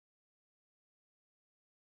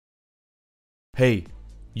Hey,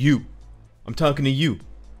 you. I'm talking to you.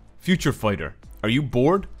 Future Fighter. Are you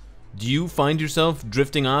bored? Do you find yourself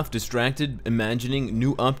drifting off, distracted, imagining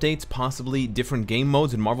new updates, possibly different game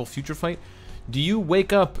modes in Marvel Future Fight? Do you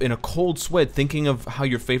wake up in a cold sweat thinking of how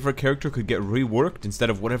your favorite character could get reworked instead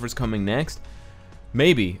of whatever's coming next?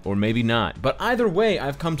 Maybe, or maybe not. But either way,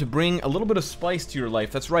 I've come to bring a little bit of spice to your life.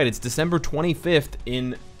 That's right, it's December 25th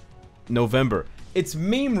in November. It's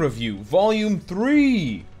Meme Review, Volume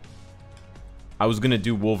 3! I was gonna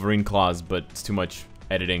do Wolverine Claws, but it's too much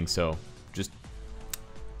editing, so just...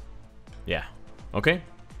 yeah. Okay,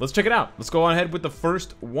 let's check it out. Let's go on ahead with the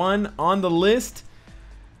first one on the list.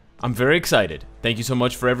 I'm very excited. Thank you so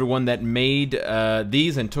much for everyone that made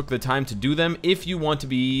these and took the time to do them. If you want to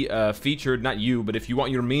be featured, not you, but if you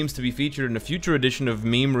want your memes to be featured in a future edition of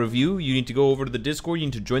Meme Review, you need to go over to the Discord. You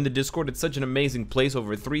need to join the Discord. It's such an amazing place,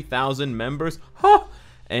 over 3,000 members. Huh!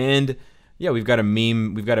 And yeah, we've got a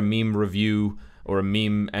meme review or a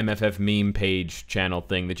meme MFF Meme page channel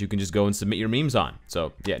thing that you can just go and submit your memes on.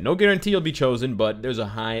 So yeah, no guarantee you'll be chosen, but there's a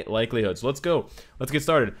high likelihood. So let's go. Let's get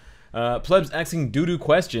started. Plebs asking doo-doo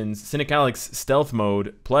questions. Cynicalex stealth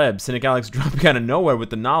mode. Plebs, Cynicalex dropping out of nowhere with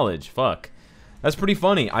the knowledge. Fuck. That's pretty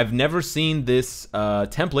funny. I've never seen this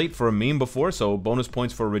template for a meme before, so bonus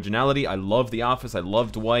points for originality. I love The Office. I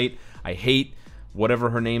love Dwight. I hate whatever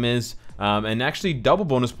her name is. And actually double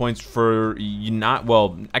bonus points for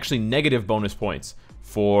actually negative bonus points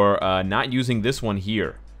for not using this one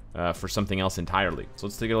here for something else entirely. So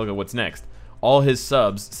let's take a look at what's next. All his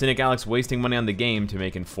subs, Cynicalex wasting money on the game to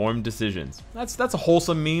make informed decisions. That's a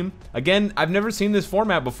wholesome meme. Again, I've never seen this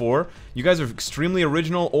format before. You guys are extremely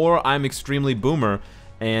original, or I'm extremely boomer,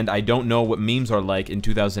 and I don't know what memes are like in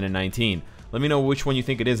 2019. Let me know which one you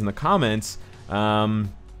think it is in the comments.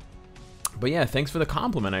 But yeah, thanks for the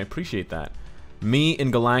compliment. I appreciate that. Me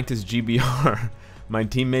in Galactus GBR. My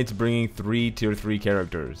teammates bringing 3 tier 3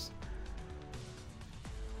 characters.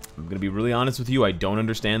 I'm gonna be really honest with you. I don't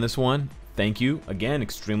understand this one. Thank you. Again,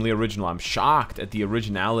 extremely original. I'm shocked at the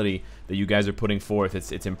originality that you guys are putting forth.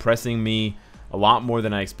 It's impressing me a lot more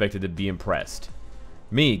than I expected to be impressed.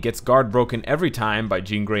 Me gets guard broken every time by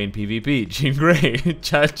Jean Grey in PvP. Jean Grey,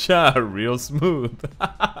 cha-cha, real smooth.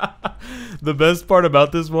 The best part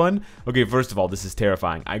about this one, okay, first of all, this is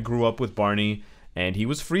terrifying. I grew up with Barney, and he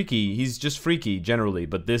was freaky. He's just freaky, generally,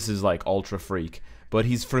 but this is, like, ultra freak. But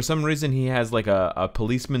he's, for some reason, he has, like, a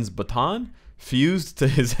policeman's baton fused to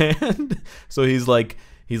his hand. So he's like,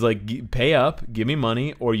 pay up, give me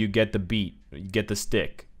money, or you get the beat. You get the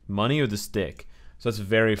stick. Money or the stick. So that's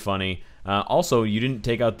very funny. Also, you didn't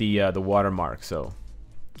take out the watermark, so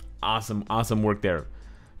awesome work there.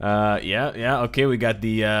 Yeah, okay, we got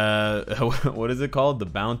the, what is it called? The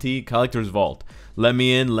Bounty Collector's Vault. Let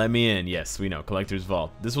me in. Yes, we know, Collector's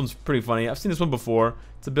Vault. This one's pretty funny. I've seen this one before.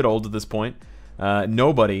 It's a bit old at this point.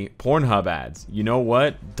 Nobody, Pornhub ads. You know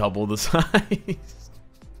what? Double the size.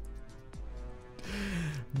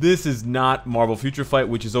 This is not Marvel Future Fight,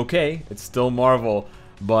 which is okay. It's still Marvel.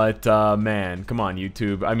 But, man, come on,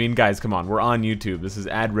 YouTube. I mean, guys, come on. We're on YouTube. This is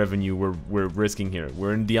ad revenue we're risking here.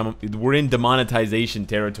 We're in demonetization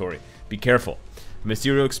territory. Be careful.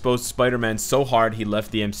 Mysterio exposed Spider-Man so hard he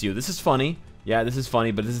left the MCU. This is funny. Yeah, this is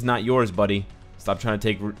funny, but this is not yours, buddy. Stop trying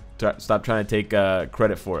to take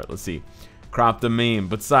credit for it. Let's see. Crop the meme,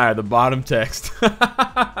 but sire, the bottom text.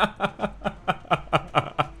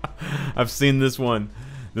 I've seen this one.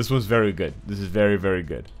 This one's very good. This is very, very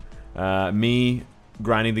good. Me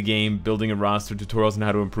grinding the game, building a roster, tutorials on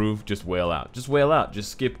how to improve, just whale out. Just whale out.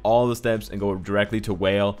 Just skip all the steps and go directly to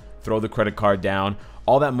whale. Throw the credit card down.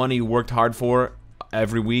 All that money you worked hard for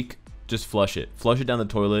every week, just flush it. Flush it down the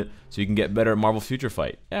toilet so you can get better at Marvel Future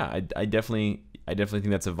Fight. Yeah, I definitely think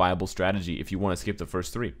that's a viable strategy if you want to skip the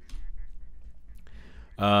first 3.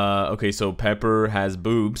 Okay, so Pepper has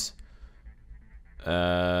boobs.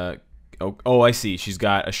 Oh, I see. She's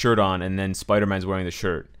got a shirt on, and then Spider-Man's wearing the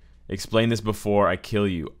shirt. Explain this before I kill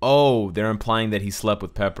you. Oh, they're implying that he slept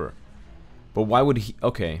with Pepper. But why would he...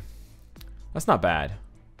 okay. That's not bad.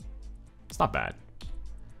 It's not bad.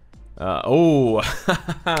 Oh.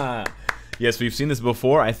 Yes, we've seen this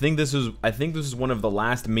before. I think this is one of the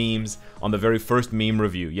last memes on the very first meme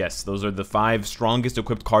review. Yes, those are the 5 strongest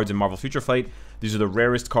equipped cards in Marvel Future Fight. These are the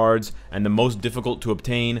rarest cards and the most difficult to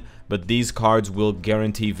obtain, but these cards will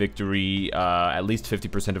guarantee victory at least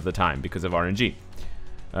 50% of the time because of RNG.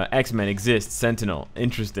 X-Men exists. Sentinel,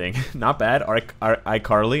 interesting. Not bad.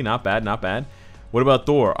 iCarly, not bad, not bad. What about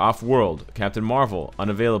Thor? Off-world. Captain Marvel,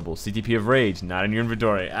 unavailable. CTP of Rage, not in your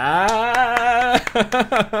inventory. Ah!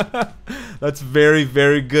 That's very,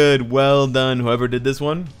 very good. Well done, whoever did this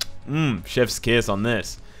one. Chef's kiss on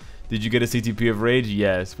this. Did you get a CTP of rage?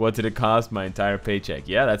 Yes. What did it cost? My entire paycheck.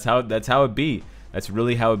 Yeah, that's how it be. That's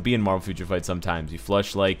really how it be in Marvel Future Fight sometimes. You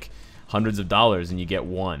flush like hundreds of dollars and you get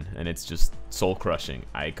one, and it's just soul crushing.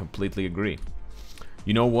 I completely agree.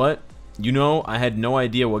 You know what? You know, I had no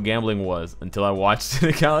idea what gambling was until I watched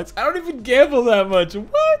Cynicalex. I don't even gamble that much.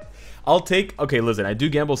 What? Okay, listen, I do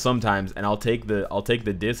gamble sometimes, and I'll take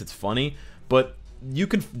the diss. It's funny, but you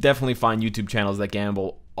can definitely find YouTube channels that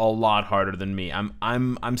gamble a lot harder than me. I'm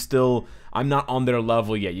not on their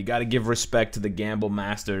level yet. You got to give respect to the gamble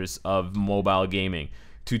masters of mobile gaming.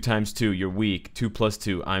 2 times 2, you're weak. 2 plus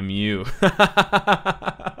 2, I'm you.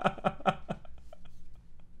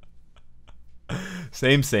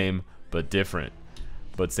 Same, but different.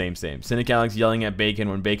 But same. Cynicalex yelling at Bacon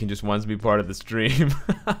when Bacon just wants to be part of the stream.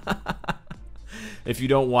 If you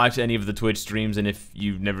don't watch any of the Twitch streams, and if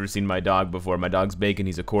you've never seen my dog before, my dog's Bacon,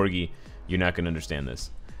 he's a corgi, you're not going to understand this.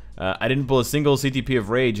 I didn't pull a single CTP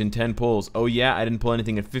of rage in 10 pulls. Oh yeah, I didn't pull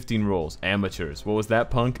anything in 15 rolls. Amateurs. What was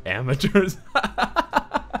that, punk? Amateurs?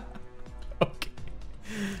 Okay.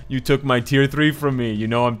 You took my tier 3 from me. You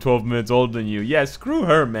know I'm 12 minutes older than you. Yeah, screw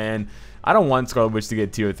her, man. I don't want Scarlet Witch to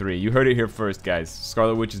get tier 3. You heard it here first, guys.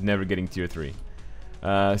 Scarlet Witch is never getting tier 3.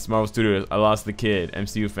 Marvel Studios, I lost the kid.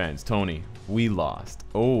 MCU fans, Tony, we lost.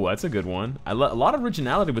 Oh, that's a good one. A lot of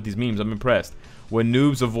originality with these memes. I'm impressed. When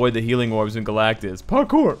noobs avoid the healing orbs in Galactus.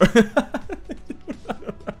 Parkour!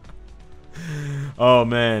 Oh,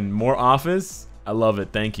 man. More Office? I love it.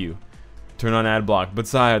 Thank you. Turn on ad block. But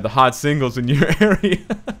sire, the hot singles in your area.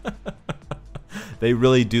 They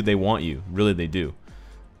really do. They want you. Really, they do.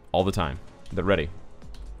 All the time. They're ready.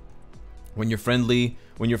 When your friend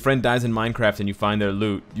dies in Minecraft and you find their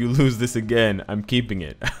loot, you lose this again. I'm keeping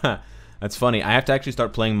it. That's funny. I have to actually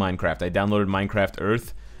start playing Minecraft. I downloaded Minecraft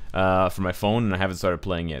Earth for my phone, and I haven't started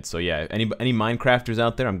playing yet. So yeah, any Minecrafters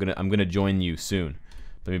out there, I'm gonna join you soon.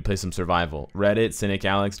 Let me play some survival. Reddit,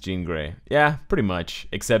 Cynicalex, Jean Grey. Yeah, pretty much.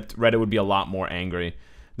 Except Reddit would be a lot more angry.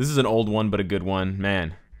 This is an old one, but a good one.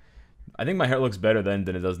 Man, I think my hair looks better then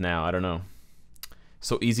than it does now. I don't know.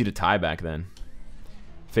 So easy to tie back then.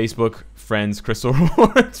 Facebook, friends, crystal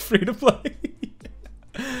rewards, free to play.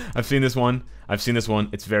 I've seen this one.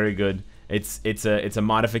 It's very good. It's a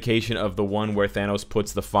modification of the one where Thanos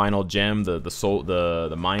puts the final gem,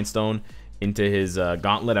 the Mind Stone, into his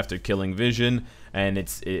gauntlet after killing Vision, and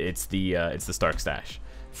it's the Stark stash.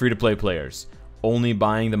 Free to play players, only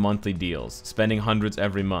buying the monthly deals, spending hundreds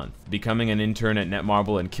every month, becoming an intern at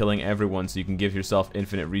Netmarble and killing everyone so you can give yourself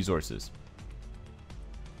infinite resources.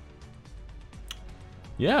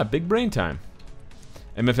 Yeah, big brain time.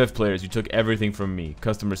 MFF players, you took everything from me.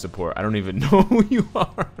 Customer support, I don't even know who you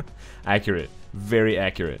are. Accurate, very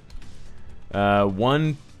accurate.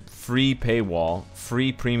 1 free paywall,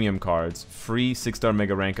 free premium cards, free 6-star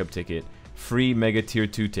mega rank up ticket, free mega tier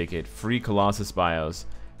 2 ticket, free Colossus bios,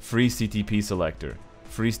 free CTP selector,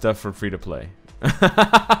 free stuff for free to play. Because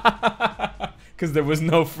there was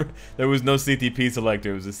no CTP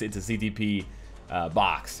selector. It's a CTP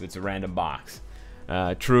box. It's a random box.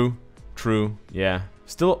 True, yeah.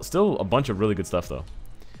 Still a bunch of really good stuff though.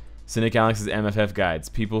 Cynicalex's MFF guides.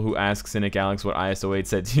 People who ask Cynicalex what ISO 8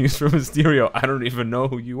 said to use for Mysterio. I don't even know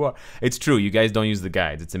who you are. It's true. You guys don't use the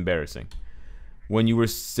guides. It's embarrassing. When you were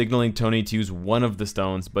signaling Tony to use one of the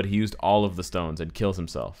stones, but he used all of the stones and kills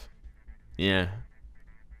himself. Yeah.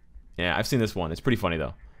 Yeah, I've seen this one. It's pretty funny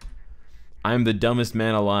though. I'm the dumbest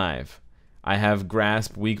man alive. I have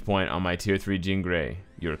grasp weak point on my tier 3 Jean Grey.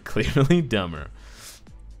 You're clearly dumber.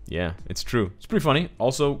 Yeah, it's true. It's pretty funny.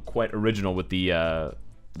 Also quite original with the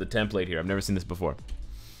template here. I've never seen this before.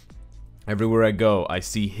 Everywhere I go, I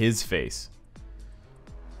see his face.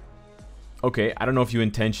 Okay, I don't know if you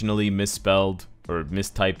intentionally misspelled or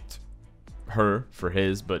mistyped her for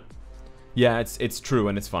his, but yeah, it's true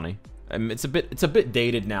and it's funny. It's a bit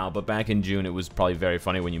dated now, but back in June it was probably very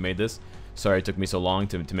funny when you made this. Sorry it took me so long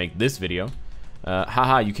to make this video.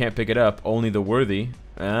 Haha, you can't pick it up. Only the worthy.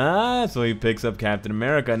 So he picks up Captain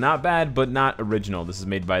America. Not bad, but not original. This is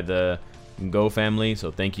made by the Go family,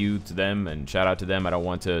 so thank you to them and shout out to them. I don't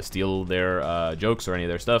want to steal their jokes or any of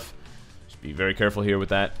their stuff. Just be very careful here with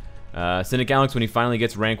that. Cynicalex when he finally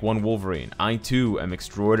gets rank 1 Wolverine. I too am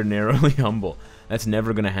extraordinarily humble. That's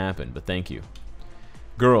never gonna happen, but thank you.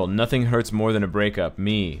 Girl, nothing hurts more than a breakup.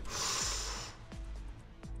 Me.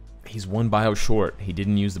 He's 1 bio short. He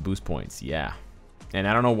didn't use the boost points. Yeah. And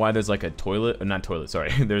I don't know why there's like a toilet, not toilet,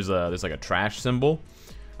 sorry. there's like a trash symbol.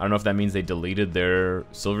 I don't know if that means they deleted their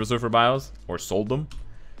Silver Surfer bios or sold them.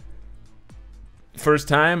 First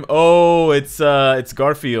time? Oh, it's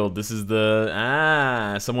Garfield. This is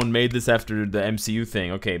the someone made this after the MCU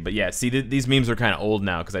thing. Okay, but yeah, see these memes are kind of old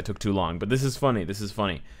now because I took too long. But this is funny. This is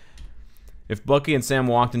funny. If Bucky and Sam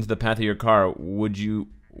walked into the path of your car, what do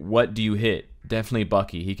you hit? Definitely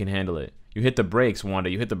Bucky. He can handle it. You hit the brakes, Wanda.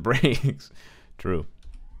 You hit the brakes. True.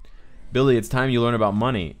 Billy, it's time you learn about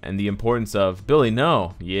money and the importance of... Billy,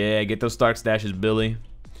 no. Yeah, get those Stark stashes, Billy.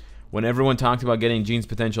 When everyone talked about getting Jean's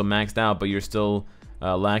potential maxed out, but you're still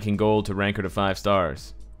lacking gold to rank her to 5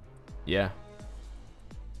 stars. Yeah.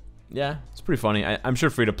 Yeah, it's pretty funny. I'm sure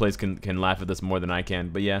free-to-plays can laugh at this more than I can,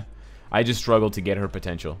 but yeah. I just struggled to get her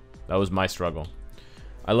potential. That was my struggle.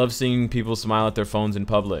 I love seeing people smile at their phones in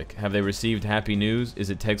public. Have they received happy news? Is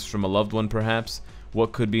it text from a loved one, perhaps?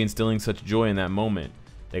 What could be instilling such joy in that moment?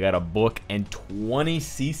 They got a book and 20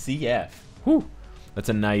 CCF. Whew. That's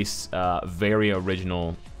a nice, very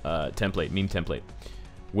original template, meme template.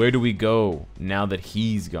 Where do we go now that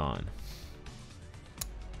he's gone?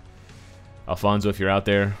 Alfonso, if you're out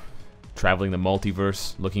there traveling the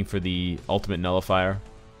multiverse, looking for the ultimate nullifier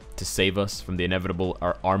to save us from the inevitable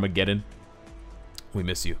Armageddon, we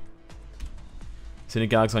miss you.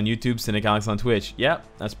 Cynicalex on YouTube, Cynicalex on Twitch. Yep,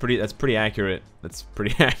 that's pretty accurate. That's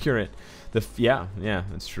pretty accurate. Yeah,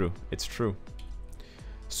 that's true. It's true.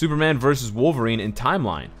 Superman versus Wolverine in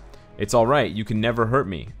timeline. It's all right. You can never hurt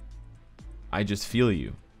me. I just feel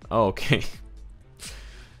you. Oh, okay.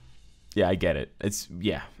 Yeah, I get it.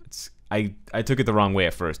 I took it the wrong way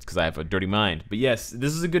at first because I have a dirty mind. But yes,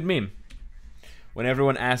 this is a good meme. When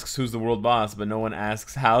everyone asks who's the world boss, but no one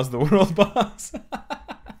asks how's the world boss.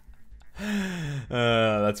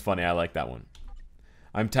 That's funny. I like that one.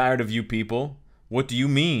 I'm tired of you people. What do you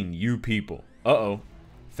mean, you people? Uh-oh.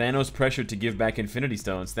 Thanos pressured to give back Infinity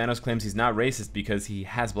Stones. Thanos claims he's not racist because he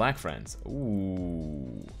has black friends.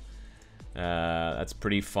 Ooh. That's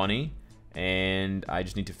pretty funny. And I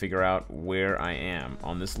just need to figure out where I am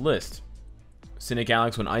on this list.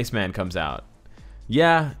 Cynicalex when Iceman comes out.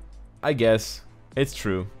 Yeah, I guess. It's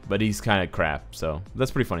true, but he's kind of crap, so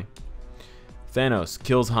that's pretty funny. Thanos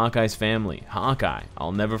kills Hawkeye's family. Hawkeye,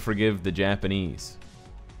 I'll never forgive the Japanese.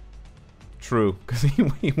 True, because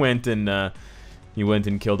he went and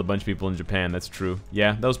killed a bunch of people in Japan. That's true.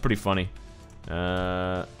 Yeah, that was pretty funny.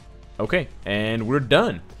 Okay, and we're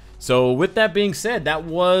done. So with that being said, that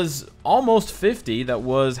was almost 50. That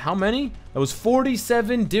was how many? That was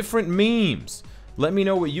 47 different memes. Let me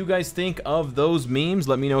know what you guys think of those memes.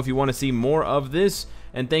 Let me know if you want to see more of this.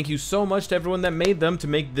 And thank you so much to everyone that made them to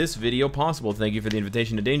make this video possible. Thank you for the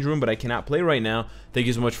invitation to Danger Room, but I cannot play right now. Thank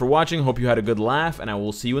you so much for watching. Hope you had a good laugh, and I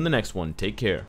will see you in the next one. Take care.